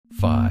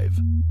5,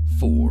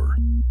 4,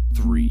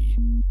 3,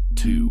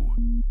 2,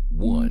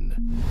 1.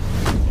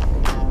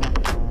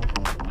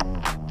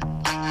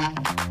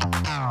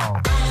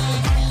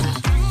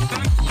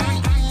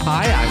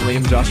 Hi, I'm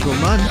Liam Joshua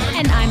Munn.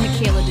 And I'm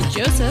Michaela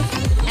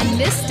DeJoseph, and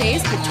this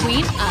stays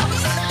between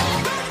us.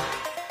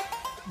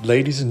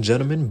 Ladies and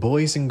gentlemen,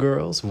 boys and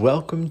girls,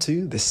 welcome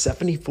to the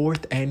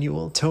 74th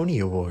Annual Tony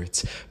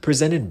Awards,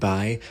 presented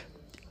by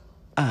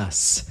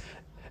us.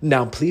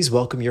 Now, please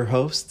welcome your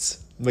hosts,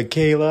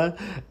 Michaela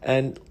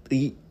and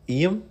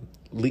Liam.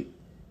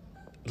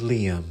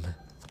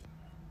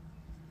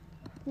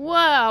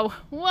 Whoa,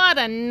 what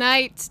a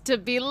night to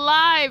be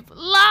live!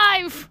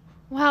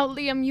 Wow,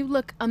 Liam, you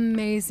look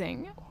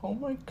amazing. Oh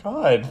my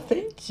god,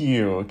 thank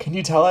you. Can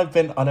you tell I've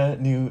been on a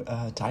new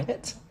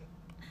diet?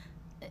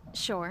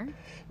 Sure.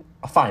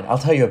 Fine, I'll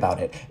tell you about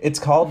it. It's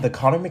called the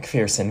Conor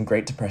McPherson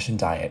Great Depression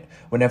Diet.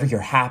 Whenever you're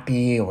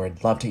happy or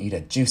love to eat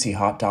a juicy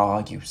hot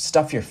dog, you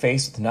stuff your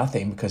face with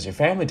nothing because your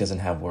family doesn't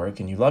have work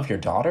and you love your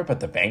daughter,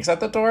 but the bank's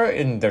at the door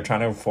and they're trying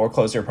to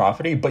foreclose your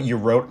property, but you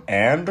wrote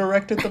and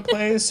directed the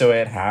play, so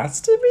it has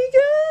to be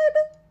good.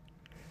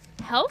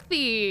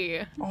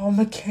 Healthy. Oh,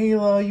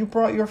 Michaela, you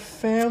brought your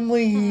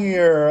family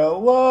here.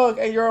 Look,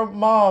 and you're a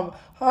mom.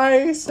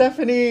 Hi,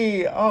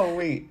 Stephanie. Oh,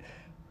 wait,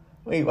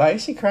 why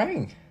is she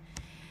crying?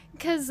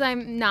 Because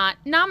I'm not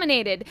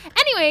nominated.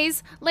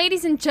 Anyways,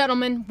 ladies and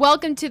gentlemen,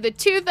 welcome to the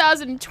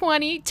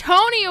 2020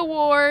 Tony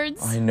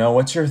Awards. I know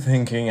what you're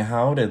thinking.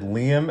 How did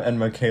Liam and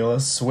Michaela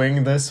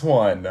swing this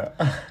one?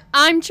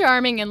 I'm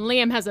charming and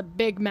Liam has a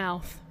big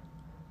mouth.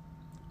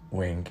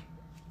 Wink.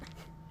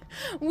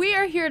 We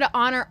are here to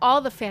honor all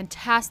the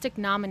fantastic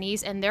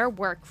nominees and their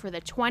work for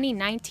the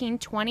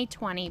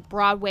 2019-2020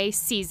 Broadway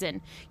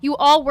season. You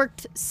all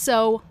worked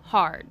so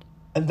hard.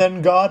 And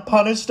then God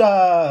punished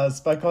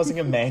us by causing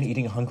a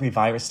man-eating hungry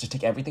virus to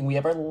take everything we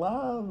ever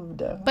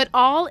loved. But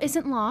all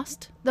isn't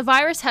lost. The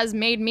virus has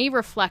made me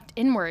reflect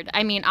inward.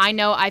 I mean, I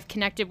know I've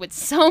connected with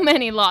so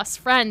many lost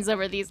friends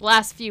over these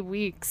last few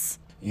weeks.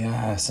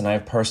 Yes, and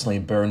I've personally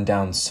burned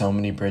down so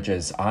many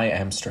bridges. I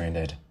am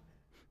stranded.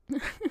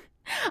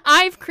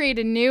 I've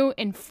created new,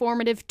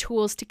 informative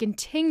tools to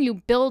continue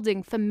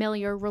building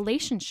familiar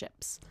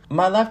relationships.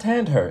 My left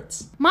hand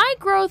hurts. My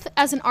growth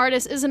as an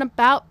artist isn't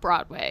about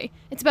Broadway.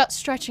 It's about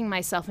stretching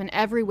myself in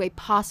every way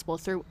possible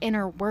through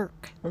inner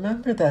work.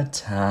 Remember that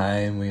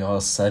time we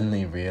all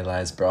suddenly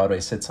realized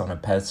Broadway sits on a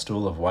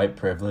pedestal of white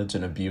privilege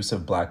and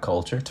abusive black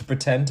culture to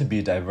pretend to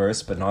be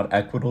diverse but not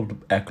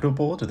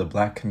equitable to the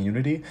black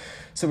community?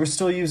 So we're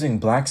still using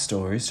black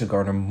stories to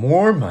garner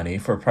more money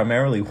for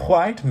primarily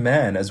white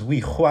men as we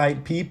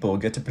white people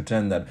get to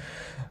pretend that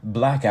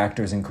black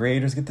actors and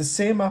creators get the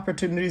same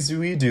opportunities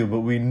we do, but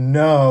we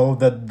know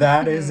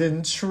that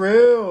isn't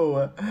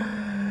true.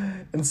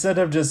 Instead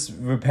of just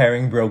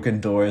repairing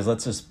broken doors,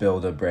 let's just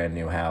build a brand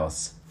new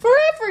house for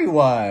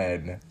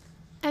everyone.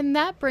 And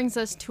that brings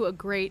us to a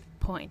great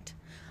point.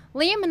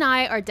 Liam and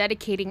I are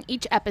dedicating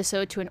each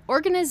episode to an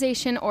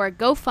organization or a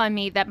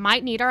GoFundMe that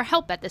might need our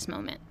help at this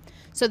moment.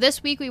 So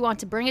this week we want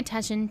to bring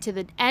attention to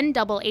the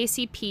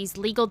NAACP's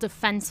Legal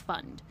Defense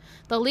Fund.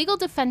 The Legal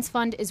Defense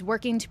Fund is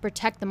working to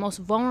protect the most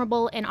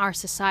vulnerable in our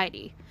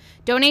society.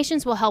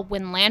 Donations will help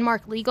win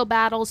landmark legal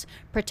battles,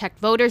 protect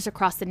voters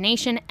across the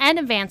nation, and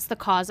advance the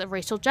cause of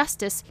racial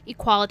justice,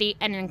 equality,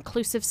 and an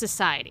inclusive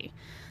society.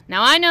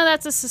 Now, I know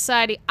that's a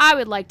society I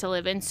would like to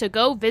live in, so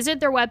go visit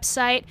their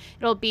website.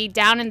 It'll be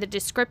down in the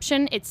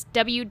description. It's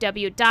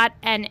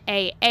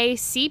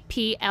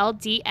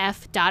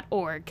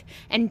www.naacpldf.org,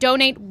 and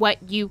donate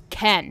what you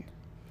can.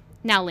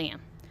 Now, Liam,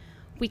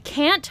 we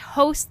can't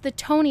host the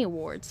Tony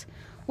Awards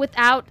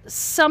without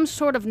some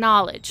sort of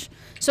knowledge.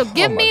 So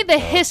give me the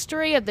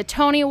history of the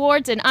Tony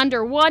Awards in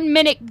under 1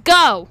 minute.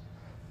 Go!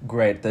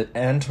 Great. The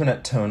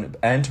Antoinette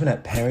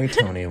Perry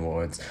Tony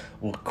Awards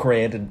were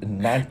created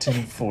in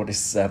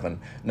 1947.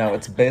 Now,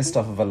 it's based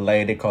off of a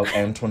lady called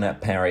Antoinette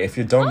Perry. If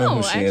you don't know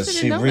who she is,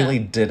 she really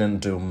didn't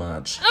do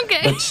much. Okay.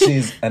 But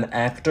she's an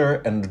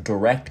actor and a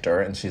director,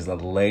 and she's a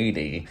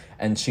lady,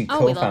 and she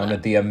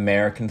co-founded the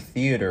American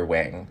Theater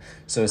Wing.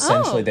 So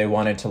essentially, they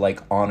wanted to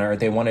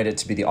they wanted it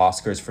to be the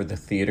Oscars for the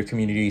theater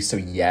community. So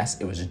yes,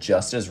 it was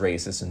just as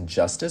racist and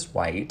just as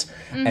white.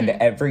 Mm-hmm. And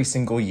every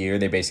single year,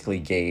 they basically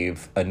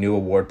gave a new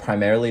award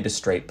primarily to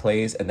straight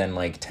plays, and then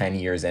 10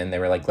 years in, they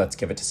were like, let's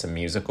give it to some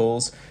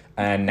musicals.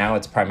 And now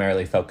it's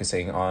primarily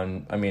focusing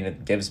on,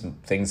 it gives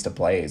things to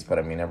plays, but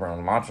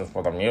everyone watches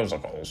for the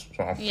musicals.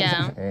 So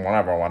yeah.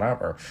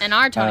 whatever. And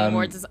our Tony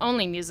Awards is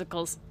only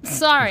musicals.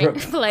 Sorry,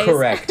 plays.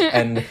 Correct.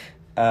 And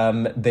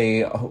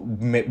they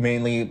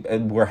mainly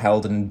were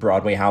held in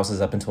Broadway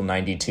houses up until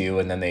 92,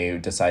 and then they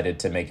decided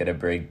to make it a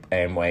big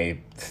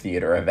Amway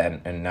theater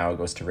event, and now it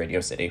goes to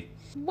Radio City.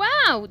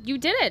 Wow, you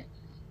did it.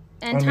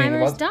 And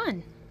timer's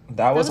done.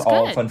 That was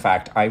all good. Fun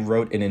fact. I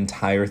wrote an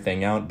entire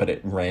thing out, but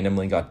it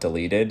randomly got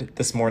deleted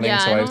this morning. Yeah,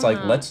 so I was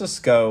like, let's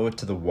just go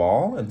to the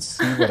wall and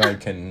see what I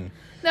can.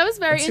 That was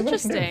very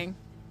interesting.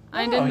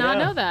 I did not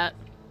know that.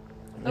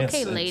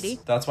 Okay, lady.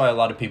 That's why a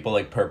lot of people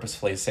like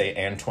purposefully say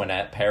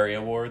Antoinette Perry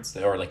Awards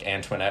or like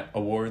Antoinette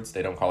Awards.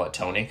 They don't call it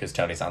Tony because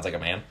Tony sounds like a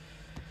man.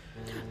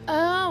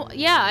 Oh,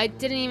 yeah, I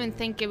didn't even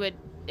think it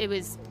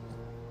was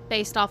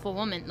based off a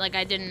woman. Like,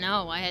 I didn't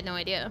know. I had no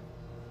idea.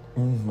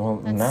 Well,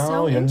 That's now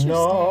so you interesting.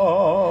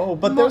 know.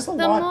 But there's a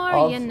The lot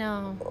more of... you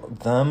know.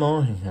 The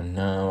more you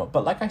know.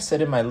 But like I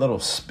said in my little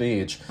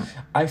speech,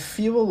 I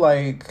feel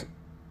like,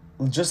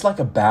 just like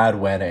a bad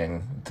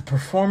wedding, the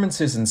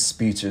performances and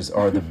speeches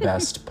are the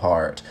best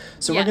part.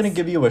 So we're Yes. going to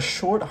give you a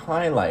short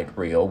highlight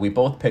reel. We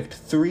both picked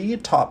 3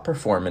 top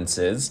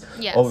performances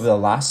Yes. over the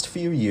last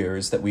few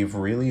years that we've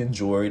really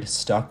enjoyed,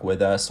 stuck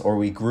with us, or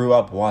we grew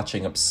up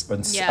watching,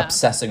 Yeah.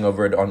 obsessing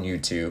over it on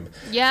YouTube.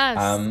 Yes.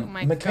 Oh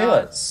my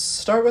Michaela, God.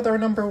 start with our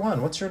number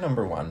 1. What's your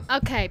number 1?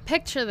 Okay,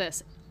 picture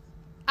this.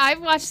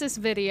 I've watched this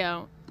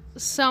video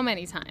so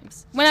many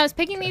times. When I was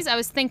picking these, I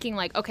was thinking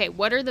like, okay,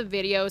 what are the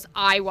videos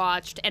I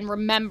watched and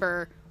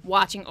remember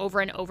watching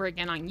over and over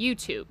again on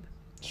YouTube?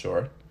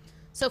 Sure.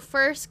 So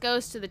first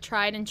goes to the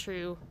tried and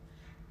true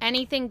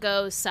Anything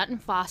Goes, Sutton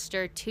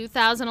Foster,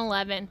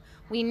 2011.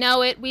 We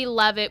know it, we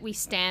love it, we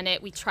stan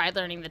it, we tried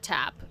learning the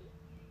tap.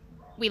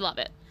 We love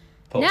it.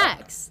 Pull back.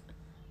 Next,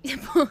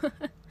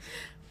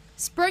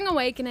 Spring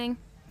Awakening,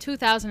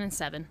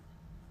 2007.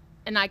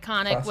 An iconic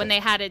Classic. when they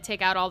had to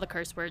take out all the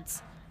curse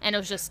words. And it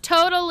was just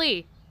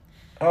totally...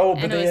 Oh,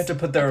 but And it they was had to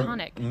put their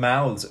iconic.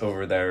 mouths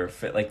over their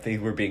like they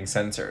were being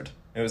censored.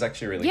 It was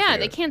actually really Yeah, cute.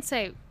 they can't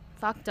say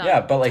fucked up.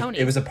 Yeah, but like Tony.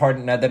 it was a part.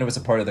 And then it was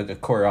a part of the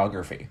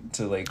choreography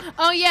to like.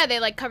 Oh yeah, they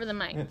like cover the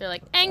mic. They're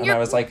like, and And you're I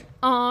was like,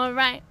 all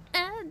right.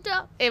 And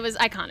it was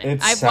iconic. it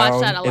I've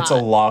watched that a lot. It's a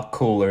lot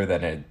cooler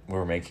than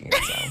we're making it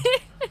sound.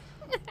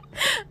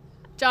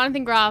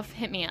 Jonathan Groff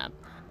hit me up.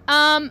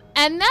 And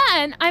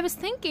then I was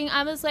thinking,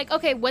 I was like,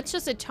 okay, what's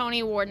just a Tony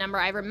Award number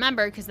I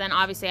remember? Because then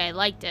obviously I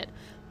liked it.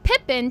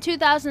 Pippin,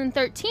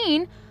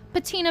 2013.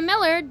 Patina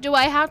Miller. Do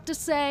I have to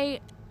say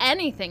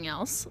anything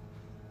else?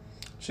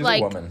 She's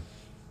Like, a woman.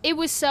 It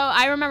was so.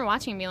 I remember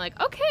watching and being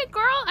like, okay,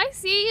 girl, I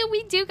see you.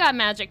 We do got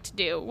magic to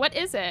do. What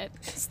is it?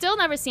 Still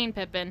never seen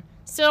Pippin.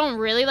 Still don't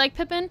really like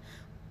Pippin,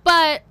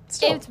 but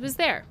Still. it was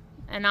there.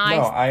 And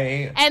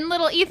and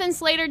little Ethan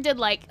Slater did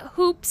like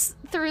hoops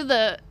through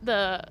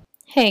the.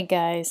 Hey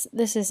guys,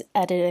 this is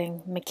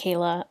editing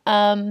Michaela.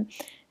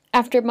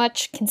 After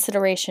much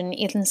consideration,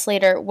 Ethan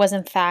Slater was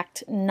in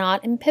fact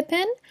not in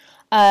Pippin.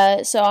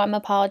 So I'm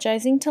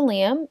apologizing to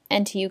Liam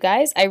and to you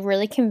guys. I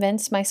really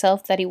convinced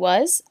myself that he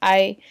was.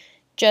 I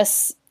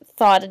just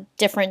thought a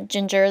different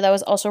ginger that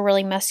was also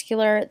really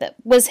muscular that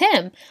was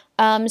him.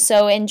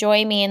 So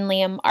enjoy me and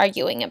Liam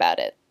arguing about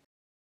it.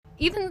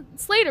 Ethan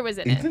Slater was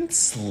in it. Ethan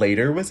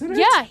Slater was in it.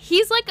 Yeah,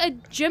 he's like a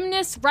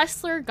gymnast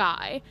wrestler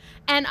guy.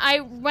 And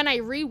when I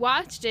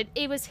rewatched it,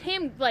 it was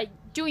him like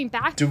doing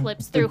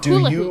backflips through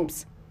hula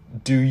hoops.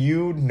 Do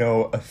you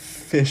know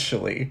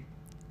officially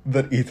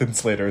that Ethan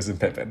Slater is in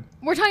Pippin?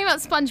 We're talking about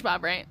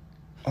SpongeBob, right?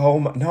 Oh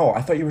no!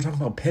 I thought you were talking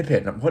about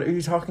Pippin. What are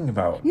you talking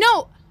about?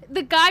 No,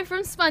 the guy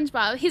from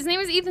SpongeBob. His name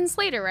is Ethan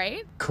Slater,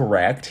 right?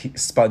 Correct.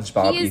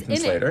 SpongeBob He is Ethan in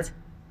Slater. it.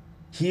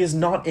 He is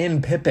not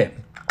in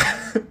Pippin.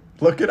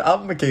 Look it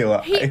up,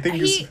 Michaela. I think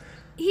he's in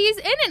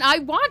it. I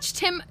watched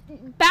him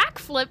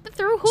backflip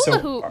through hula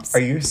hoops. Are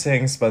you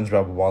saying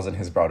SpongeBob wasn't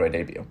his Broadway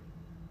debut?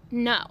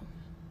 No.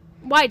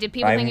 Why did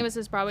people think it was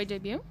his Broadway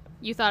debut?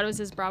 You thought it was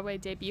his Broadway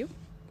debut?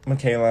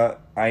 Michaela,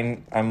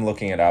 I'm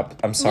looking it up.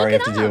 I'm sorry I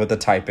Look have it to deal up. with the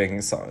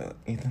typing. So,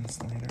 Ethan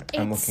Slater.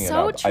 I'm It's looking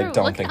so it up. I true.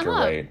 don't Look think it you're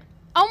up. right.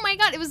 Oh my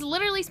god, it was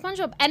literally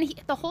SpongeBob. And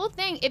the whole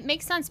thing, it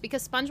makes sense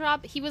because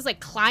SpongeBob, he was like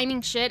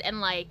climbing shit and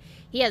like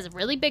he has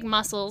really big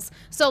muscles.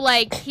 So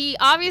like he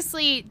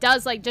obviously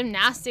does like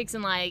gymnastics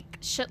and like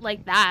shit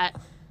like that.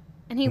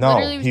 And he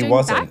literally was he doing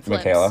wasn't, backflips.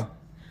 Michaela.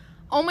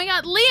 Oh my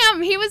god,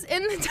 Liam, he was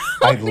in the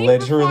I Tony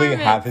literally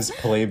performance. have his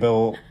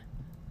Playbill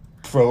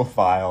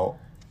profile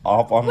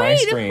up on my Wait,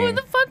 screen. who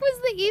the fuck was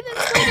the Ethan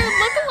Slater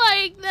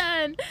lookalike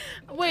then?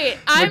 Wait,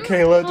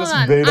 Michaela hold just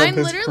on. made up I'm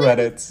his literally-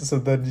 credits so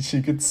that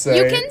she could say.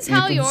 You can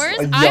tell Ethan's yours.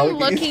 a I'm young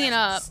looking Ethan- it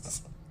up.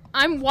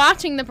 I'm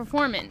watching the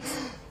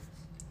performance.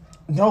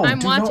 No, I'm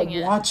do watching not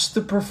it. watch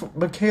the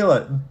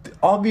Michaela,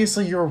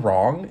 obviously you're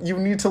wrong. You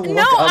need to look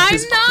No, up I'm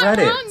his not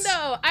credits. wrong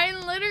though.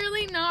 I'm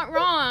literally not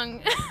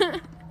wrong.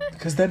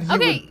 Because then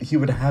Okay, he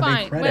would have a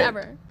Fine, credit.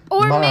 whatever.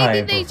 Or My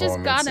maybe they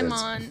just got him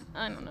performances.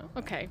 on. I don't know.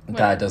 Okay. That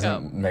whatever,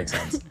 doesn't go. make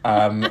sense.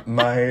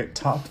 My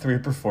top 3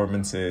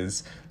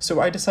 performances. So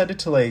I decided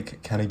to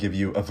like kind of give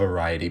you a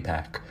variety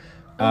pack.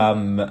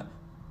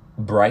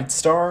 Bright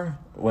Star,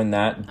 when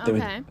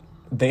Okay.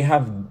 they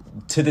have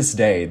to this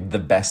day the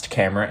best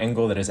camera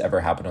angle that has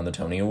ever happened on the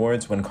Tony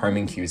Awards when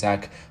Carmen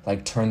Cusack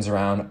like turns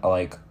around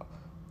like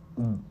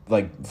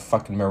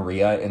fucking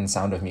Maria in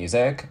Sound of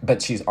Music,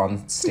 but she's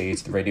on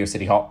stage at Radio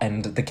City Hall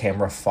and the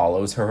camera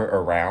follows her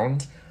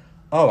around.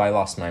 Oh, I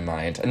lost my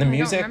mind. And the I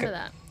music, don't remember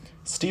that.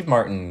 Steve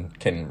Martin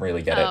can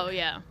really get Oh it.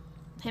 yeah,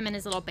 him and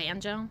his little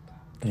banjo.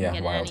 Yeah,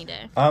 Get it wild. any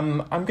day.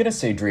 I'm gonna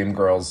say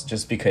Dreamgirls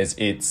just because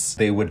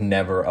they would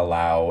never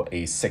allow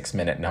a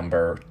 6-minute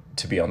number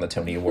to be on the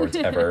Tony Awards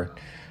ever.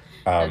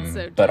 That's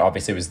so But true.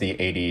 obviously it was the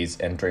 80s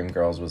and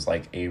Dreamgirls was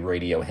like a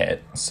radio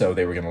hit, so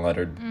they were going to let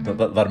her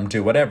let them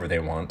do whatever they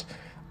want.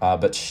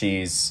 But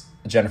she's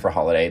Jennifer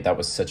Holliday. That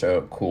was such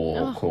a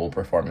cool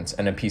performance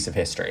and a piece of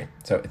history.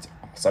 So it's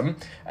awesome.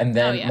 And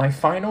then my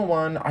final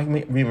one,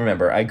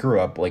 remember I grew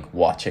up like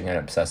watching and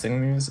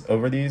obsessing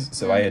over these,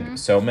 so I had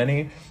so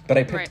many, but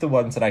I picked the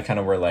ones that I kind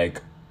of were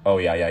like, oh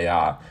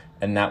yeah.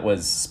 And that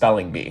was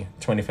Spelling Bee,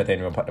 25th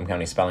Annual Putnam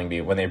County Spelling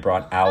Bee, when they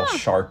brought Al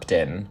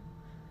Sharpton.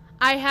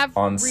 I have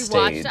on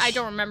rewatched. stage. I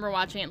don't remember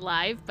watching it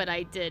live, but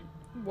I did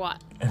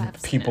watch.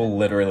 People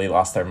literally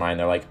lost their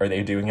mind. They're like, are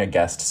they doing a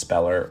guest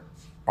speller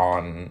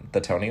on the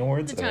Tony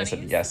Awards? And I said,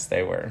 Tonys. yes,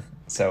 they were.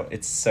 So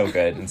it's so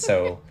good and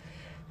so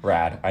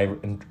rad. I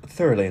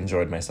thoroughly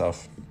enjoyed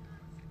myself.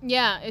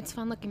 Yeah, it's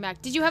fun looking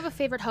back. Did you have a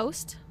favorite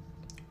host?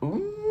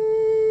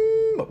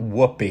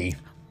 Whoopi.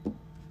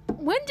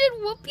 When did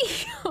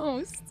Whoopi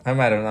host? I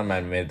might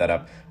have made that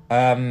up.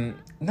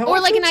 No, Or I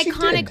like an think she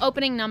iconic did.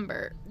 opening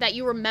number that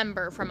you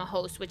remember from a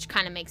host, which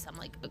kind of makes them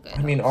like a good.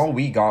 I mean, all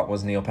we got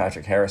was Neil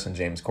Patrick Harris and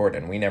James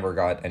Corden. We never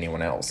got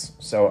anyone else.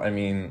 So, I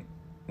mean,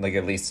 like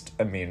at least,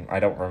 I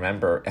don't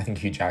remember. I think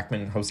Hugh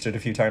Jackman hosted a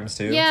few times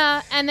too.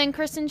 Yeah, and then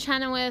Kristen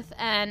Chenoweth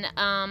and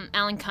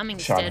Alan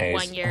Cummings Sean did Hayes.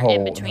 1 year Oh,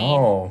 in between.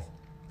 no.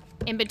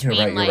 In between,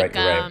 You're like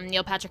right.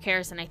 Neil Patrick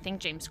Harris and I think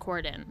James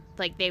Corden,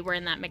 like they were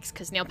in that mix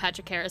because Neil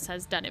Patrick Harris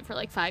has done it for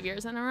like 5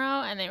 years in a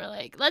row, and they were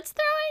like, let's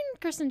throw in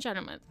Kristen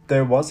Chenoweth.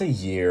 There was a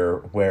year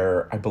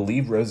where I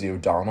believe Rosie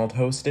O'Donnell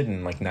hosted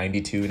in like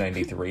 92,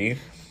 93.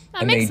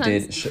 That and makes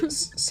they sense.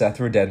 did. Seth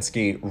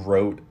Rudensky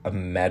wrote a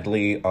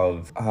medley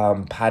of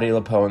Patti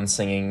LuPone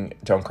singing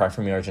 "Don't Cry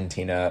for Me,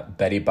 Argentina,"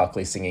 Betty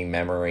Buckley singing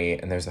 "Memory,"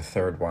 and there's a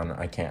third one.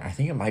 I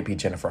think it might be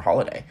Jennifer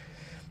Holliday.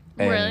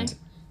 Really?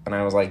 And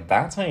I was like,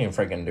 "That's how you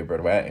freaking do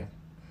Broadway.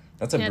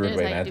 That's a Yeah, it is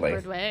Broadway how you do medley."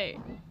 Broadway.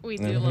 We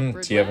do love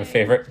Broadway. Do you have a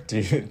favorite? Do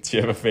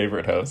you have a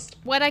favorite host?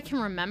 What I can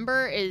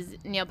remember is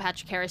Neil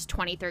Patrick Harris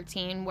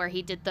 2013, where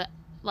he did the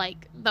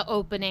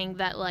opening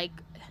that like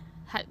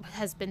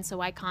has been so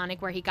iconic,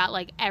 where he got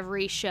like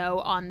every show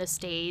on the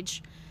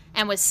stage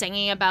and was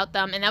singing about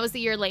them, and that was the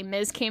year Les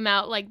Mis came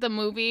out, like the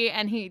movie,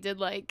 and he did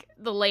like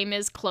the Les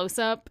Mis close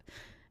up,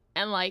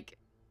 and like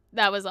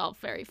that was all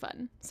very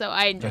fun. So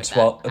I enjoyed that.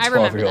 I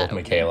remember 12-year-old that opening.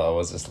 Michaela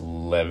was just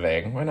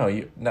living. Well,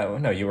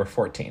 no, you were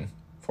 14.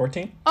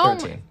 14? Oh,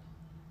 13.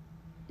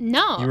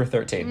 No, You were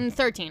 13.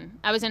 13.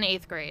 I was in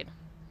 8th grade.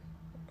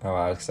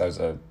 Oh, because I was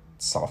a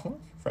sophomore?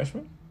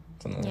 Freshman?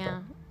 Something like Yeah,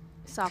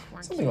 that.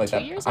 sophomore. Something like 2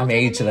 that. years I'm older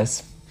than me?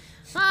 ageless.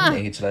 Ah, I'm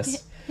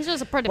ageless. He's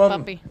just a pretty Well,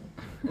 puppy.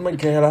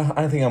 Michaela,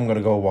 I think I'm going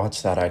to go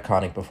watch that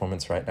iconic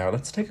performance right now.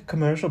 Let's take a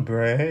commercial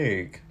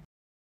break.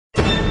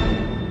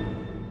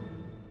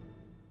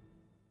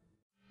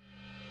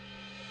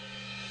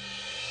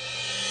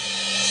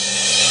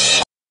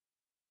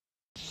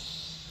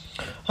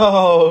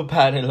 Oh,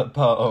 Patti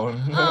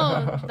LuPone.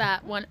 Oh,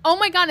 that one. Oh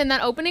my god, in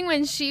that opening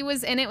when she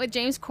was in it with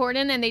James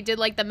Corden and they did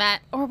like the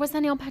Met, or was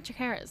that Neil Patrick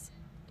Harris?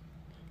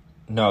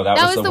 No, that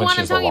That was was the when one she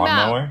I'm was a talking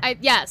lawnmower.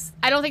 about. Yes.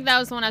 I don't think that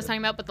was the one I was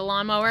talking about, but the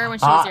lawnmower when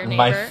she was your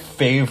My neighbor.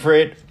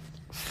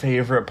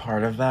 favorite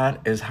part of that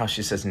is how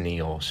she says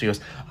Neil. She goes,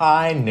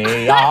 "Hi,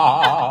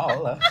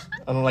 Neil."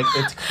 And I'm like,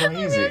 it's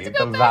crazy. to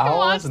go The back and vowels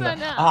watch and the that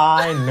now.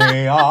 "Hi,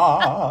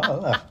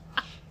 Neil."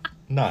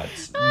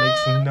 Nuts.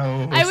 Makes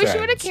no I wish sense. she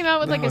would have came out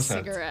with like No a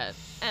sense. cigarette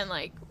and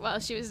like while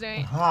she was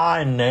doing,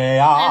 "Hi,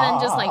 Neil." and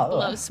then just like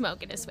blow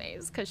smoke in his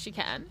face because she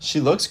can. She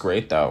looks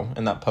great though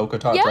in that polka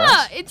dot Yeah,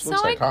 dress. it's She so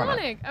looks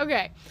iconic.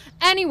 Okay.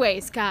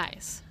 Anyways,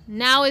 guys,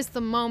 now is the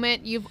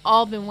moment you've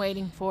all been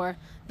waiting for.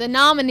 The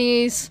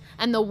nominees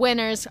and the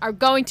winners are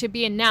going to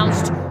be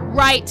announced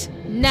right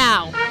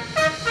now.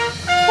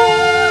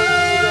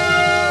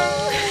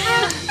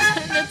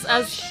 That's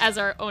us as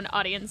our own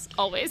audience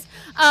always.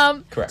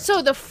 Correct.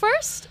 So the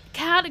first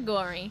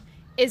category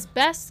is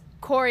best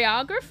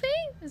choreography.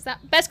 Is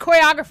that best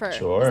choreographer?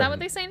 Sure. Is that what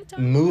they say in the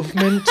tone?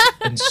 Movement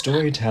and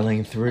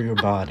storytelling through your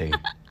body.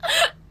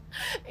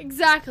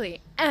 Exactly.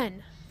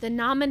 And the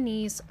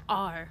nominees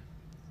are,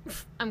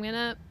 I'm going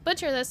to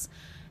butcher this,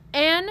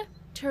 Anne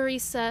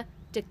Teresa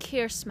de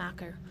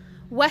Keersmacher,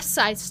 West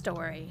Side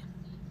Story,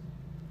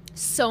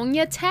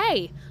 Sonia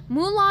Tay,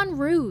 Moulin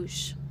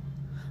Rouge,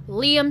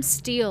 Liam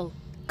Steele,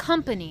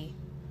 Company,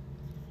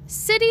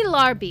 Sidney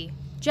Larby,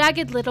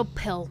 Jagged Little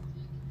Pill,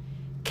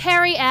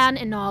 Carrie Ann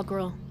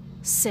Inaugural,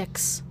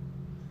 6.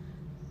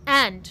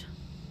 And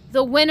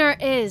the winner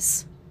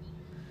is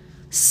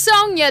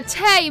Sonia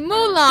Tay,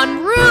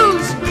 Moulin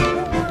Rouge!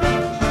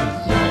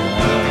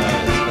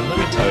 And let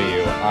me tell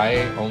you,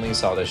 I only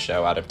saw this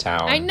show out of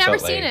town. I've never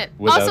but, like, seen it.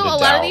 without Also, a lot of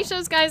doubt. these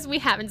shows, guys, we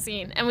haven't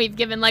seen, and we've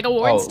given like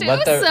awards to.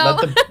 let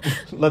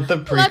the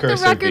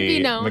precursor record be.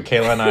 be known.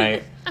 Michaela and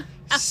I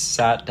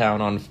sat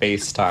down on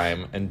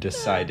FaceTime and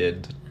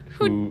decided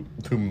who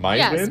might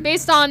Yes, win.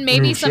 based on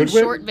maybe Who some should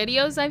win? short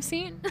videos I've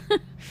seen.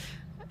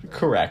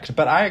 Correct,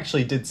 but I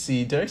actually did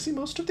see. Did I see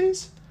most of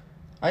these?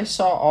 I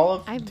saw all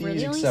of I've these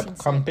really only except seen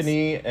 6.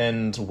 Company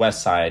and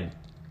West Side.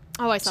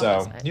 Oh, I saw So,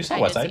 West Side. you saw I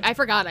West did see- Side? I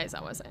forgot I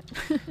saw West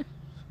Side.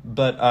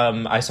 But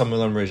I saw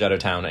Moulin Rouge out of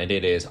town, and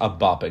it is a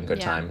bop and good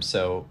Yeah. time.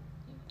 So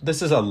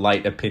this is a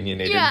light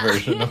opinionated Yeah.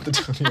 version of the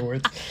Tony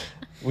Awards.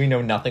 We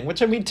know nothing.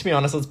 Which, I mean, to be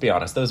honest, let's be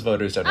honest. Those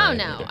voters don't know Oh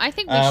anything no, either. I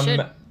think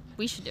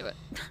we should do it.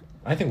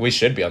 I think we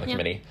should be on the Yeah.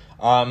 committee.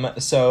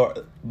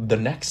 So the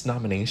next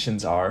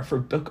nominations are for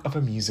Book of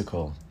a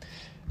Musical.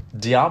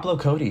 Diablo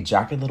Cody,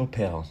 Jagged Little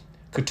Pill.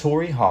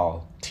 Katori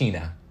Hall,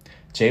 Tina.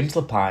 James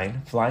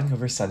Lapine, Flying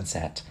Over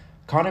Sunset.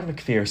 Connor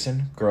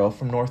McPherson, Girl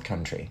from North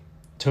Country.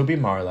 Toby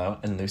Marlowe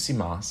and Lucy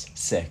Moss,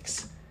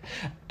 6.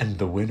 And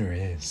the winner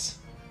is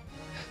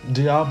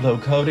Diablo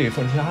Cody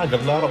from Jagged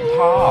Little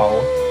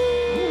Pill.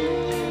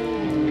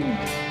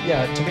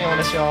 Yeah, to be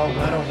honest, y'all,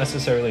 I don't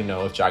necessarily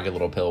know if Jagged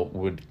Little Pill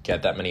would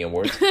get that many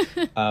awards.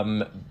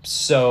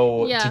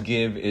 So Yeah. to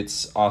give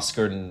its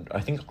Oscar, I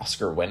think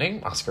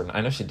Oscar-winning?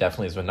 I know she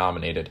definitely has been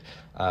nominated.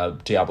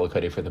 Diablo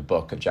Cody for the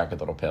book of Jagged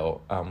Little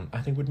Pill,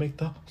 I think would make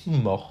the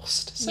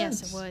most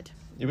sense. Yes, it would.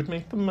 It would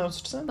make the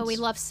most sense. But we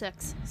love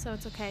 6, so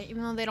it's okay,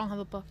 even though they don't have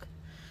a book.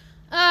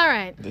 All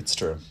right. It's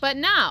true. But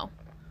now,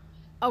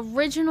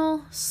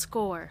 original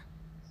score.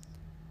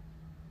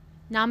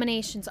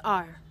 Nominations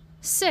are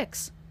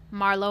 6,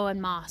 Marlowe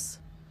and Moss.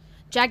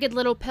 Jagged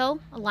Little Pill,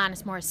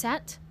 Alanis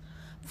Morissette.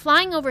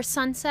 Flying Over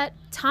Sunset,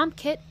 Tom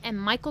Kitt and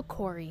Michael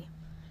Corey.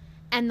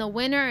 And the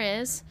winner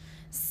is...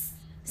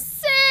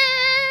 Six!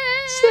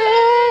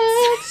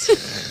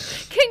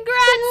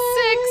 Congrats,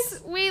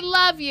 6! We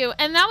love you.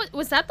 And that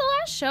was that the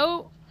last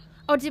show?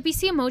 Oh, did we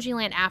see Emoji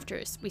Land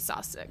after we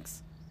saw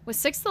 6? Was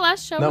 6 the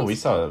last show? We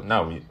saw 6.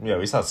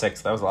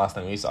 That was the last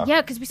thing we saw.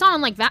 Yeah, because we saw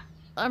it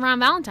on around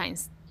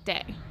Valentine's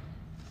Day.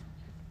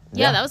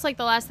 Yeah, that was the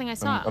last thing I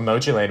saw.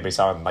 Emoji Land we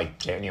saw in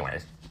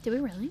January. Did we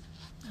really?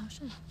 Oh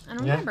shit, I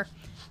don't Yeah. remember.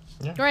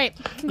 Yeah. Great,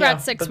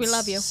 congrats, Yeah, 6. but We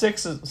love you.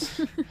 6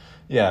 is,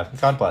 yeah,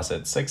 God bless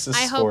it. 6 is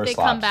I score hope they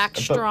slaps. come back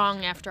But-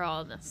 strong after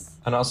all of this.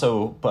 And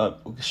also, but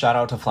shout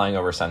out to Flying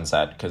Over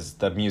Sunset, because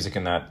the music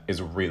in that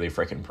is really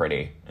freaking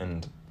pretty,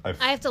 and I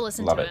have to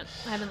listen love to it.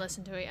 I haven't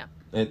listened to it yet.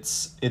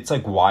 It's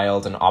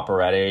wild and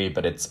operatic,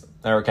 but it's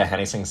Erica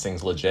Henningsen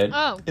sings legit.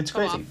 Oh, it's go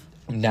crazy. off.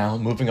 Now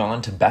moving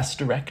on to Best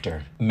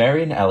Director: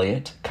 Marion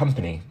Elliott,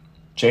 Company;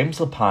 James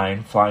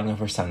Lapine, Flying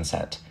Over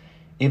Sunset;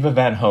 Eva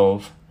Van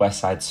Hove, West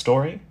Side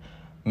Story;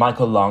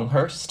 Michael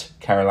Longhurst,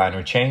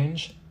 Carolina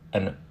Change;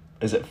 and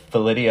is it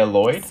Philidia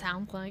Lloyd?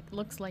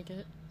 Looks like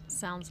it.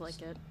 Sounds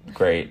like it.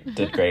 Great,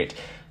 did great.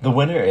 The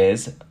winner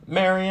is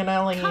Marion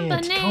Elliott.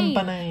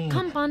 Company.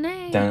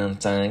 Dun,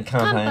 dun,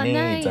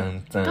 company.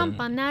 Dun, dun.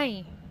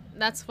 Company.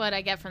 That's what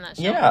I get from that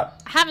show. Yeah.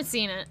 I haven't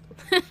seen it.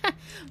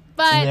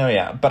 But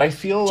Yeah. But I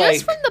feel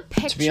just like, from the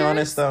pictures, to be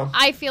honest, though,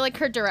 I feel like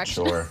her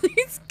direction Sure.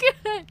 is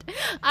good.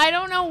 I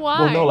don't know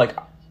why. well, no,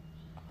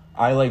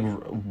 I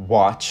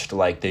watched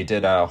they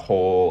did a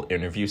whole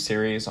interview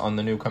series on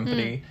the new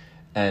company,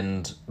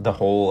 and the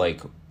whole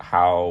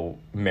how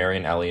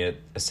Marion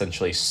Elliott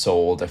essentially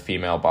sold a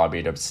female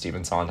Bobby to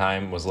Stephen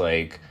Sondheim was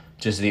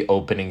just the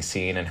opening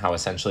scene, and how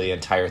essentially the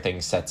entire thing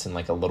sets in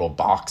a little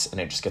box, and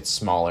it just gets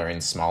smaller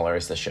and smaller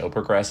as the show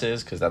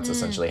progresses, because that's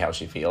essentially how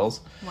she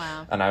feels.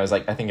 Wow. And I was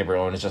I think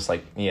everyone is just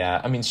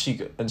yeah. I mean,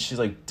 she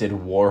did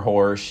War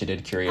Horse, she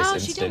did Curious Oh,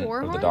 she did Instant War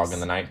of the Horse? Dog in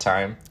the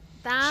Nighttime.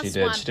 That's She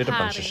did. what She did a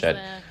bunch of Patty's shit.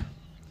 there.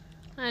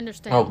 I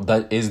understand. Oh,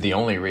 that is the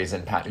only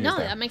reason Patty's no,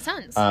 there. that makes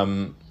sense.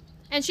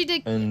 And she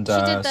did. and, She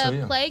did the so,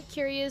 yeah. play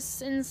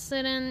 "Curious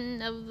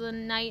Incident of the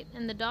Night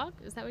and the Dog."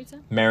 Is that what you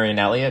said? Marion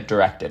Elliott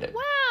directed it.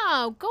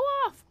 Wow, go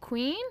off,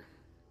 Queen.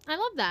 I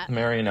love that.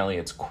 Marion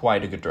Elliott's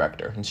quite a good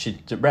director, and she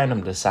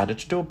randomly decided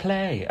to do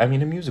a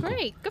musical.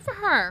 Great, good for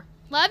her.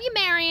 Love you,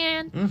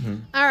 Marianne. Mm-hmm.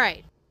 All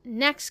right,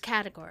 next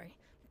category: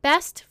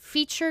 Best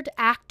Featured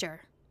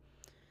Actor.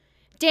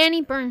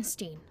 Danny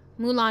Bernstein,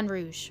 Moulin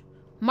Rouge.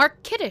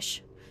 Mark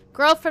Kiddish,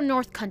 Girl from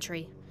North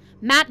Country.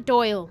 Matt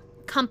Doyle,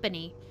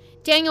 Company.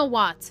 Daniel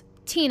Watts,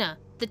 Tina,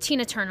 the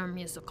Tina Turner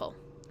musical.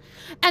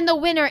 And the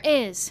winner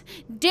is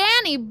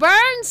Danny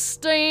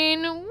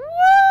Bernstein. Woo!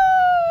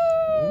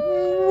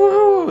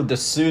 Woo! The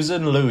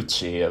Susan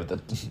Lucci of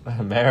the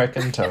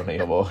American Tony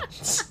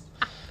Awards.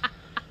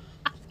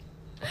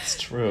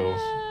 It's true.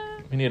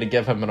 We need to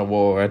give him an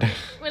award.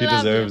 He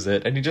love deserves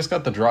it. And he just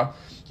got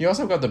he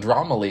also got the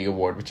Drama League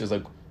Award, which is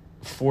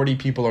 40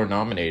 people are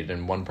nominated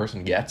and one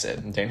person gets it.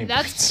 And Danny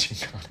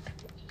Bernstein got it.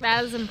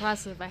 That is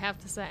impressive, I have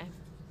to say.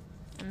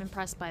 I'm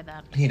impressed by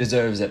that. He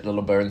deserves it,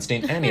 little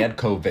Bernstein. And he had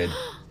COVID.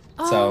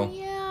 Oh,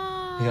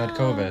 yeah. He had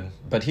COVID.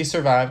 But he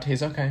survived.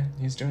 He's okay.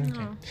 He's doing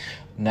okay.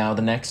 Now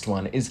the next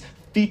one is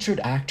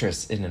featured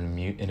actress in a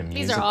musical.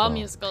 These are all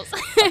musicals.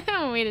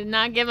 We did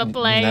not give a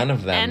play. None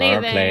of them are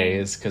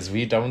plays, because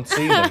we don't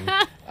see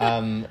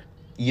them.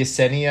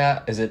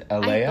 Yesenia, is it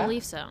Alea? I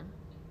believe so.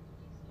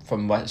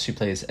 From what she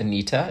plays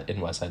Anita in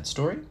West Side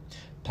Story.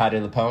 Patti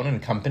LuPone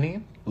and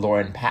Company.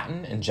 Lauren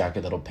Patton in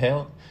Jagged Little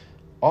Pill.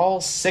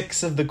 All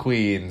 6 of the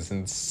queens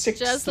and 6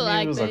 Just like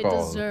they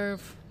musicals.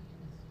 deserve.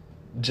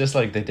 Just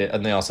like they did.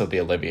 And they also,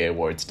 the Olivier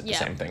Awards did the Yeah.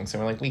 same thing. So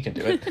we're we can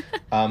do it.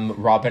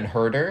 Robin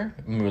Herder,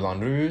 Moulin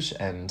Rouge,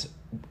 and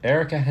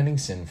Erica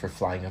Henningsen for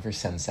Flying Over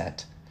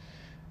Sunset.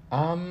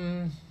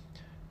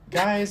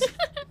 Guys,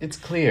 It's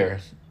clear.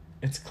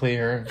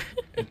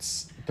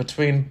 It's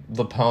between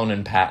Lapone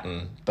and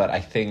Patton, but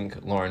I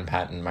think Lauren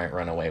Patton might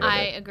run away with I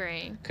it.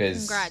 agree.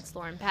 'Cause Congrats,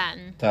 Lauren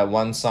Patton. That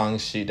one song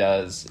she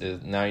does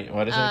is now.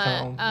 What is it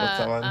called? What's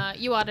that one?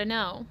 You Ought to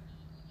Know.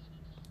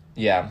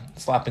 Yeah,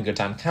 Slapping Good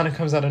Time kind of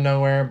comes out of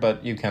nowhere,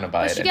 but you kind of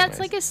buy But it. she gets anyways.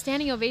 like a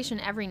standing ovation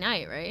every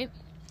night, right?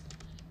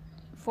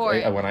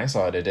 When I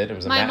saw it, it did. It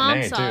was a my mom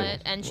matinee saw too.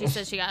 it, and she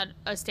said she got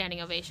a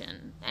standing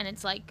ovation, and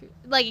it's like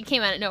it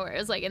came out of nowhere. It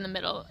was like in the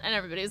middle, and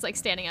everybody was like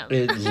standing up.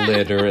 It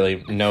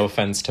literally, no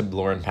offense to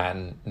Lauren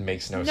Patton,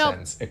 makes no Nope.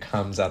 sense. It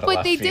comes out of But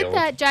left they field. did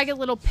that Jagged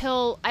Little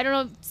Pill, I don't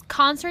know,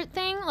 concert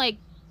thing, like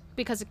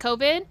because of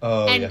COVID.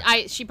 Oh, and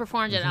yeah. she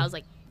performed it, and I was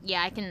like,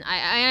 yeah,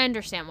 I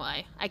understand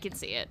why. I can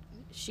see it.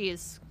 She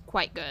is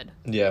quite good.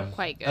 Yeah.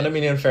 Quite good. And I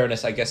mean, in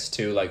fairness, I guess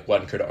too, like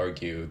one could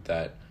argue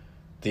that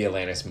the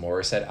Alanis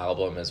Morissette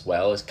album as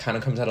well kind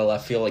of comes out of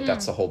left field. Like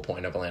that's the whole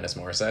point of Alanis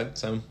Morissette.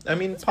 So I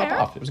mean, pop fair.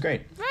 off. It was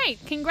great. Right.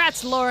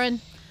 Congrats,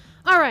 Lauren.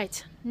 All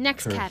right.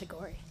 Next Sure.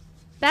 category.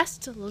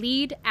 Best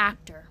Lead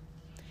Actor.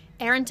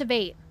 Aaron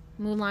Tveit,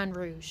 Moulin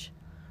Rouge.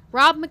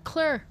 Rob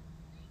McClure,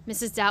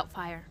 Mrs.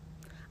 Doubtfire.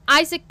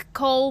 Isaac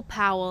Cole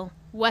Powell,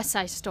 West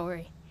Side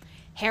Story.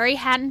 Harry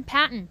Hatton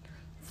Patton,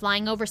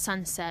 Flying Over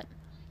Sunset.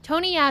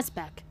 Tony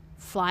Yazbek,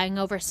 Flying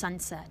Over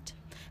Sunset.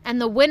 And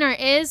the winner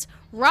is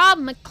Rob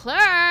McClure.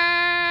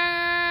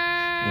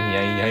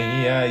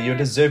 Yeah. You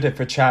deserved it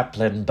for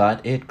Chaplin,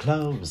 but it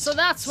closed. So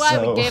that's why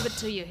we gave it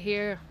to you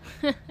here.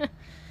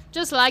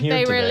 Just like here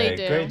they today. really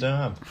do. Great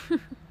job.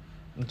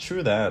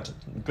 True that.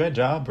 Great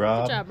job,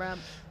 Rob. Good job, Rob.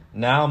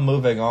 Now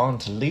moving on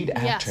to lead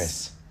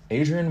actress.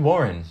 Adrienne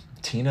Warren,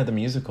 Tina the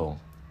Musical.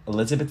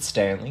 Elizabeth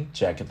Stanley,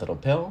 Jagged Little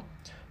Pill.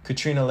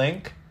 Katrina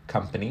Lenk,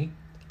 Company.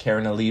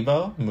 Karen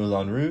Olivo,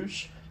 Moulin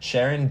Rouge.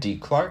 Sharon D.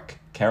 Clarke,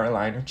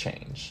 Caroline or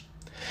Change.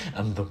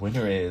 And the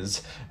winner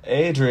is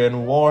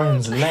Adrienne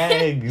Warren's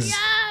Legs.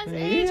 Yes,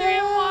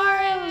 Adrienne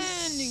Warren.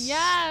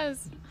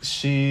 Yes.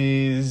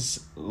 She's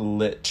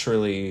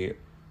literally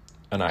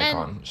an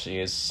icon. She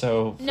is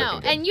so freaking No,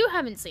 good. and you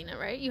haven't seen it,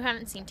 right? You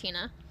haven't seen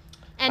Tina.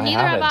 And I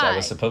neither haven't. have I. I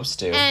was supposed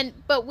to.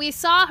 But we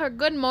saw her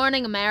Good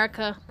Morning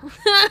America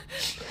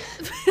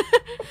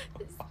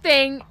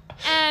thing,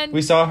 and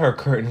We saw her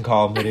curtain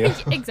call video.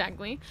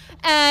 exactly.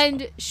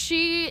 And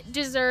she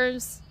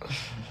deserves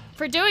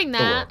for doing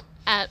that world.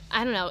 at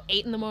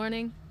 8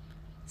 a.m,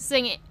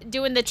 singing,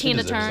 doing the She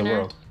Tina deserves the Turner.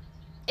 world.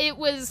 It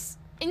was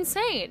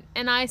insane,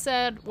 and I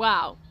said,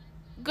 "Wow,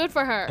 good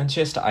for her." And she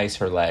has to ice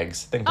her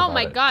legs. Think Oh about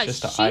my it. gosh, has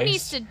to she ice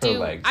needs to her do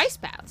legs. ice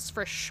baths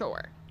for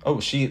sure. Oh,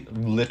 she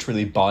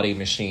literally body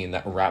machine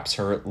that wraps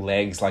her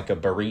legs like a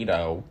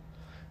burrito,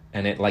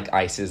 and it like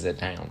ices it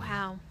down.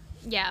 Wow.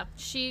 Yeah,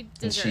 she And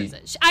deserves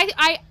she- it.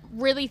 I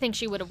really think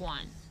she would have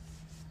won.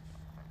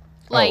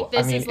 Like,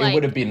 this is it like...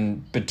 would have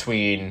been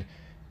between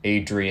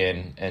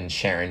Adrienne and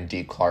Sharon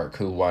D. Clarke,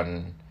 who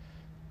won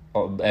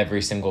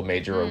every single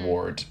major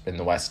award in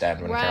the West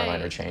End when Right.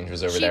 Caroline or Change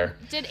was over She- there.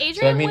 Did Adrienne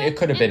So I mean, win it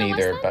could have in been the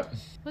either, West End? but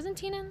Wasn't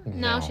Tina?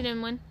 No. No, she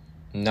didn't win.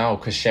 no,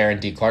 because Sharon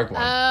D. Clarke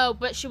won. Oh,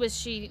 but was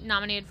she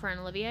nominated for an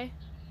Olivier?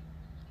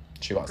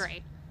 She was.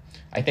 Great.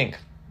 I think.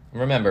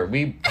 Remember,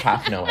 we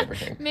half know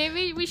everything.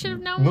 Maybe we should have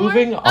known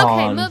Moving more. on.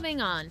 Okay, moving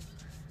on.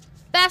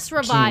 Best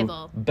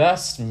revival. To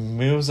Best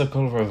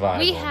musical revival.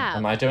 We have.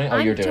 Am I doing? Oh,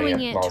 I'm you're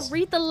doing it. Well, To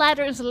read the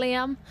letters,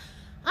 Liam.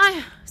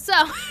 So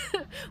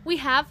we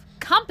have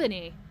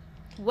Company,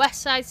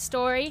 West Side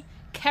Story,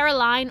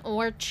 Caroline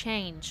or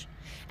Change,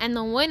 and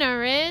the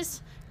winner is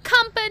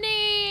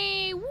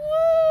Company. Woo!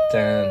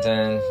 dun,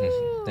 dun,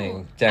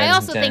 dun, dun, I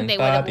also dun, think they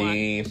would have won.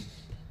 Bobby.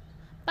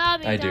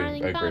 Bobby, I do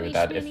darling, agree Bobby, with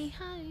that. sweetie,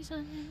 honey,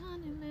 honey,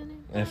 honey,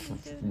 If honey,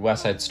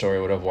 West Side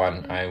Story would have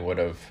won, I would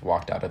have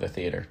walked out of the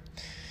theater.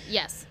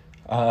 yes,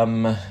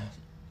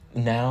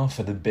 Now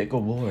for the big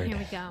award. here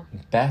we go.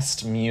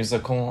 Best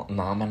musical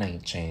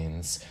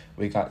nominations.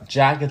 We got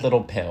Jagged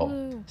Little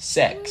Pill,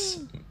 Six,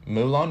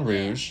 Moulin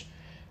Rouge,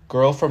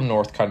 Girl from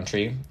North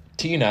Country,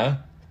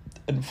 Tina,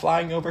 and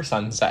Flying Over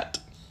Sunset.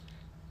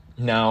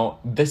 Now,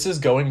 this is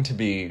going to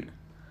be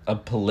a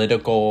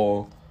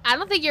political... I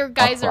don't think your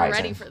guys are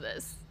Uprising. ready for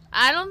this.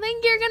 I don't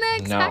think you're gonna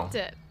expect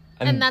it,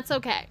 and that's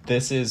okay.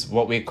 This is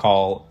what we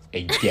call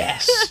a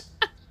guess.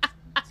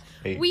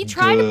 We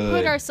try to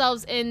put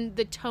ourselves in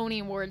the Tony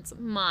Awards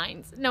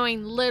minds,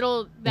 knowing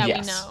little that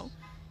Yes. we know.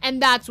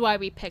 And that's why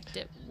we picked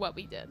it, what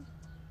we did.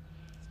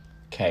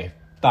 Okay,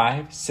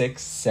 5,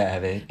 6,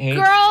 7, 8.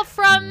 Girl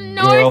from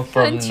North Girl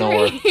from Country.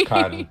 North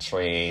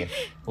Country.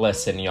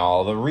 Listen,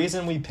 y'all, the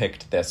reason we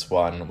picked this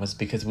one was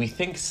because we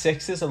think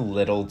 6 is a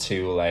little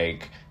too,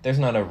 like, there's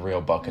not a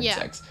real book in Yeah.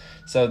 6.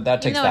 So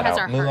that takes though it that has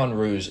out. our Moulin heart.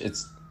 Rouge,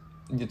 it's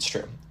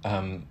true.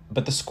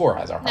 But the score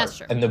has our heart. That's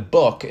true. And the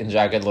book in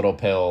Jagged Little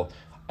Pill,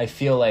 I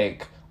feel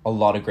like a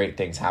lot of great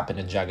things happen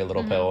in Jagged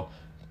Little Mm-hmm. Pill,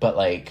 but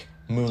like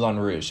Moulin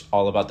Rouge,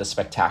 all about the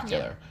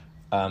spectacular.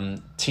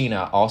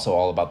 Tina, also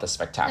all about the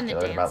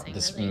spectacular and about dancing,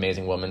 this really.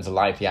 amazing woman's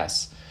life,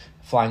 yes.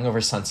 Flying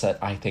Over Sunset,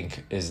 I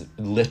think, is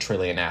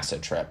literally an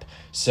acid trip.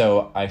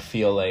 So I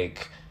feel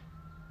like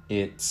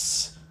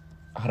it's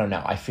I don't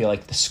know. I feel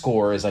like the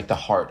score is like the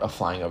heart of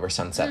Flying Over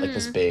Sunset, like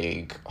this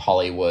big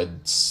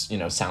Hollywood,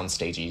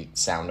 soundstagey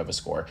sound of a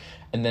score.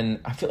 And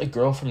then I feel like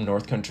Girl from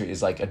North Country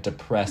is like a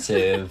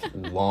depressive,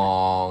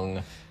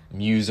 long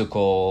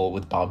musical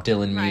with Bob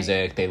Dylan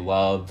music. They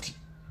loved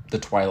the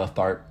Twyla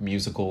Tharp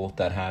musical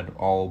that had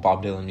all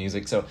Bob Dylan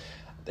music. So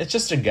it's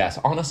just a guess.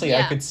 Honestly,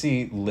 I could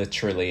see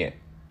literally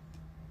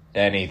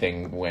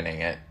anything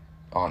winning it,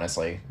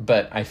 honestly.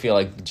 But I feel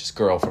like just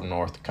Girl from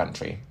North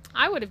Country.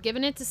 I would have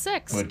given it to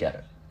 6. Would get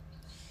it.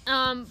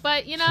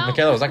 But you know,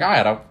 Michaela was like, I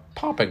had a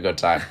popping good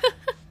time.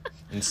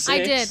 And 6, I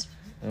did.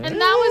 And that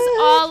was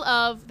all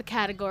of the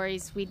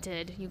categories we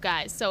did, you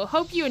guys. So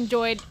hope you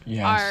enjoyed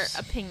our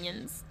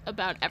opinions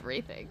about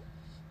everything.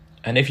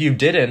 And if you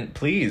didn't,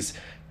 please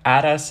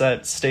add us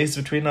at Stays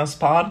Between Us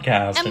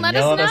podcast and let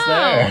yell us at us know.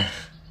 there.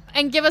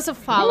 And give us a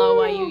follow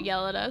while you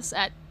yell at us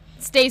at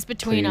Stays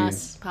Between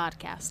Us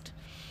podcast.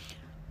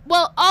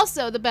 Well,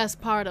 also the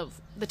best part of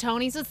the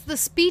Tonys is the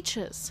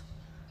speeches.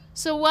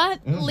 So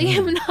what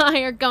Liam and I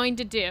are going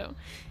to do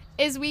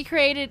is we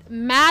created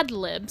Mad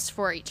Libs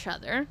for each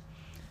other.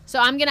 So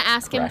I'm going to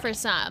ask him for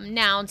some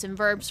nouns and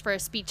verbs for a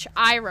speech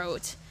I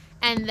wrote,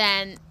 and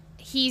then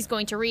he's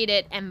going to read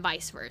it and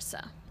vice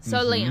versa. So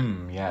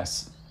Liam.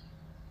 Yes.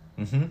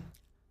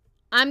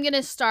 I'm going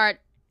to start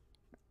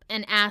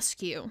and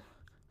ask you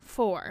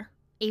for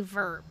a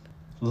verb.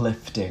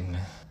 Lifting.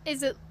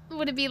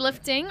 Would it be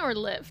lifting or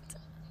lift?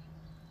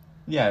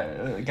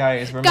 Yeah,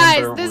 guys, remember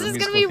Guys, this we're is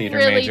gonna musical be theater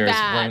really majors.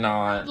 bad.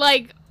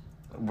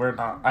 We're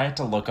not. I had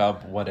to look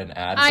up what an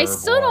adverb I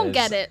still don't was.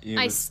 get it.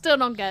 I still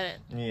don't get it.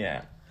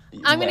 Yeah.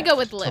 I'm gonna go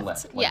with to lift.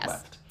 left, Yes.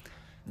 Left.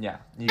 Yeah,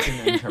 you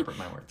can interpret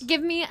my words.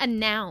 Give me a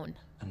noun.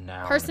 A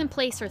noun. Person,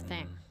 place, or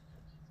thing.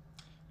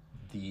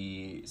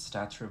 The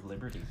Statue of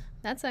Liberty.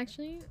 That's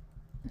actually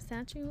a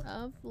Statue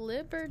of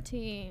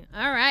Liberty.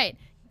 All right.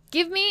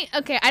 Give me,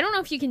 okay, I don't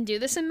know if you can do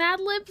this in Mad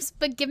Libs,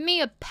 but give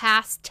me a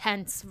past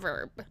tense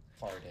verb.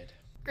 Farted.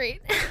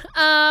 Great.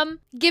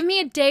 Give me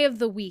a day of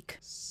the week.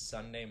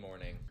 Sunday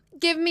morning.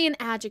 Give me an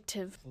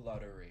adjective.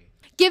 Fluttery.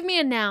 Give me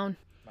a noun.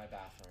 My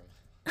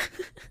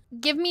bathroom.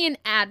 Give me an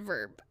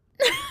adverb.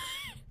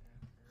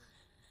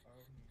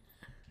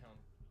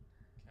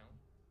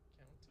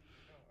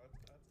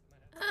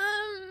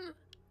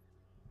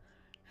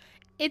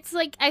 It's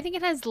like, I think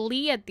it has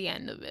Lee at the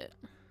end of it.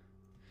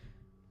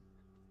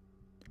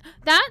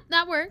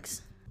 That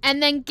works.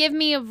 And then give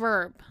me a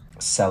verb.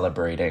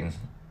 Celebrating.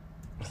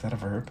 Is that a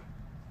verb?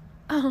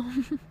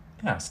 Oh.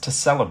 Yes, to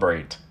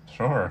celebrate.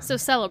 Sure. So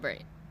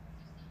celebrate.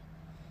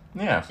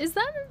 Yeah. Is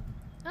that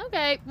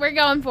okay? We're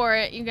going for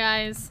it, you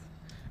guys.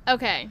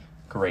 Okay.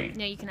 Great.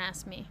 Now you can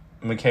ask me.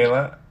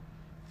 Michaela,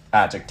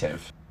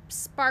 adjective.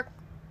 Sparkly.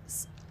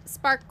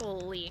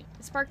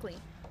 Sparkly.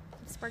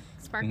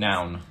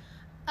 Noun.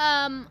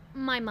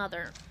 My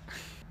mother.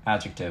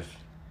 Adjective.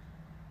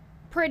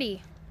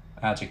 Pretty.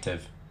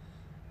 Adjective.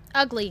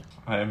 Ugly.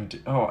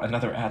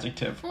 Another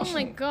adjective. Oh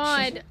my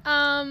god.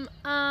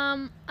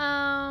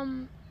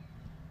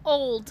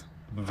 Old.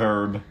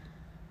 Verb.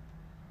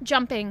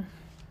 Jumping.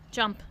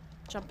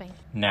 Jumping.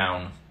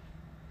 Noun.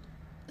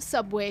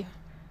 Subway.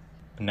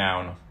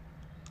 Noun.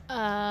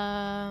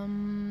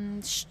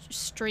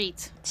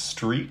 Street.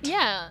 Street?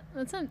 Yeah,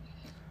 that's a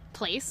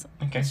place.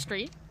 Okay.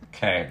 Street.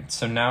 Okay,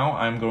 so now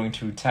I'm going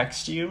to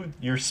text you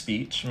your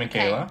speech,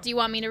 Michaela. Okay. Do you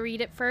want me to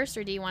read it first,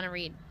 or do you want to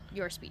read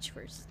your speech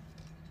first?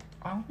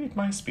 I'll read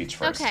my speech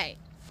first. Okay.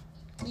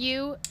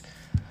 You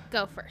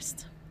go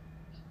first.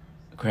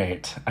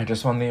 Great. I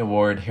just won the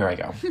award. Here I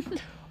go.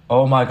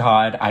 Oh my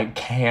god, I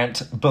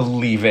can't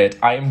believe it.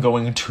 I am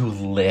going to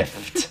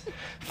lift.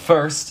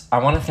 First, I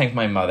want to thank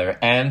my mother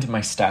and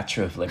my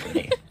Statue of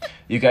Liberty.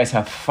 You guys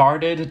have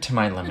farted to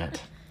my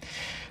limit.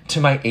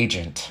 To my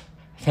agent,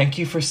 thank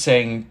you for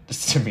saying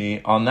to me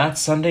on that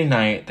Sunday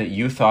night that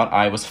you thought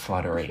I was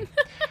fluttery.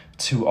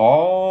 To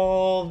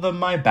all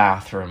my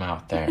bathroom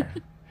out there,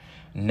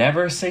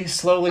 never say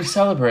slowly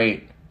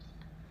celebrate.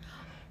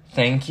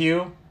 Thank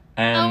you.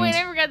 And Oh, wait,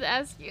 I forgot to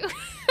ask you.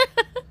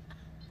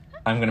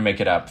 I'm going to make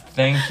it up.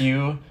 Thank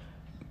you,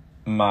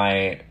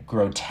 my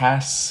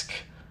grotesque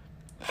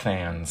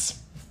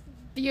fans.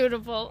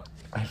 Beautiful.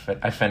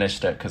 I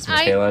finished it because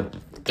Michaela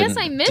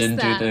didn't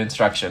do the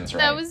instructions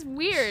right. That was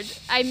weird.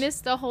 I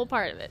missed the whole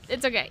part of it.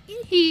 It's okay.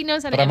 He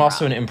knows how to But I'm improv.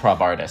 also an improv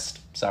artist,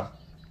 so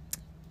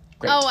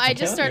great. Oh, I Michaela,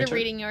 just started your turn.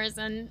 reading yours,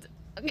 and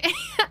okay.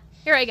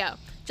 Here I go.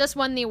 Just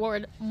won the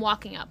award. I'm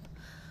walking up.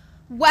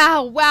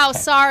 Wow,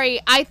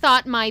 sorry. I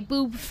thought my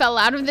boob fell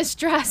out of this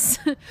dress.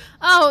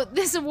 Oh,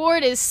 this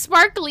award is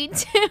sparkly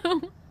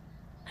too.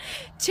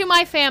 To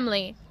my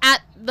family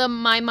at the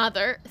My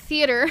Mother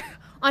Theater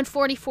on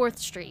 44th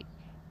Street.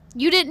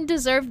 You didn't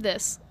deserve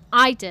this.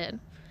 I did.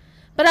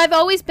 But I've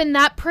always been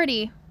that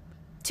pretty.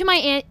 To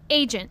my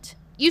agent.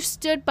 You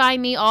stood by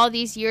me all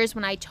these years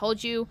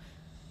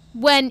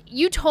when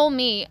you told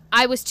me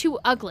I was too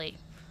ugly.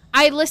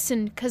 I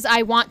listened because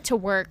I want to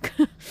work.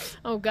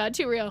 Oh, God,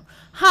 too real.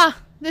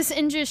 This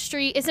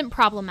industry isn't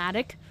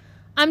problematic.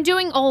 I'm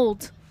doing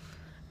old.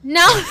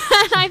 Now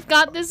that I've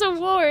got this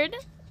award,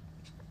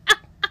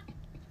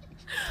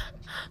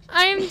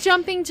 I am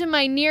jumping to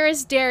my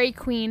nearest Dairy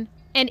Queen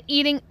and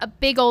eating a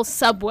big ol'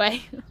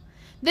 Subway.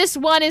 This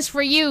one is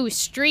for you,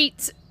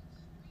 streets.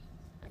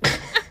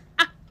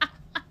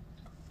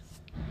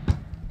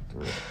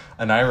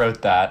 And I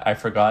wrote that. I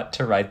forgot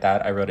to write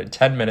that. I wrote it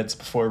 10 minutes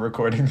before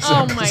recording this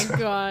Oh episode. my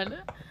god.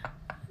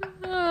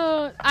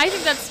 I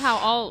think that's how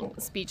all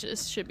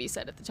speeches should be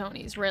said at the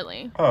Tonys,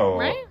 really. Oh,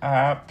 right?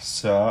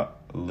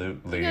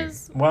 absolutely.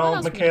 Because what Well,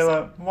 else would you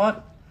Michaela,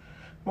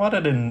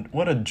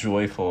 what a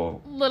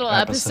joyful Little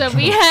episode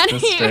we had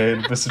this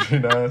here. stayed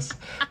between us.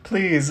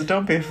 Please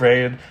don't be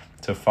afraid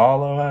to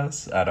follow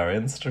us at our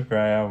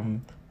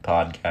Instagram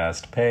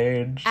podcast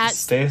page. At-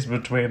 Stays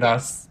Between Yes.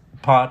 Us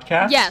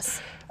podcast.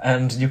 Yes.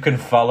 And you can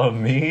follow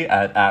me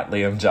at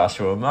Liam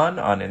Joshua Munn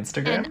on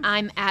Instagram. And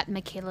I'm at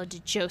Michaela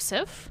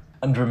DeJoseph.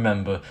 And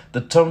remember,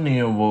 the Tony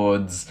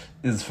Awards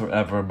is for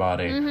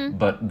everybody, Mm-hmm.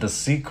 but the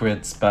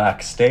secrets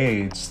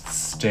backstage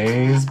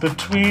stays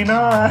between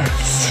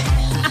us.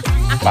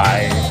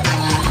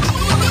 Bye.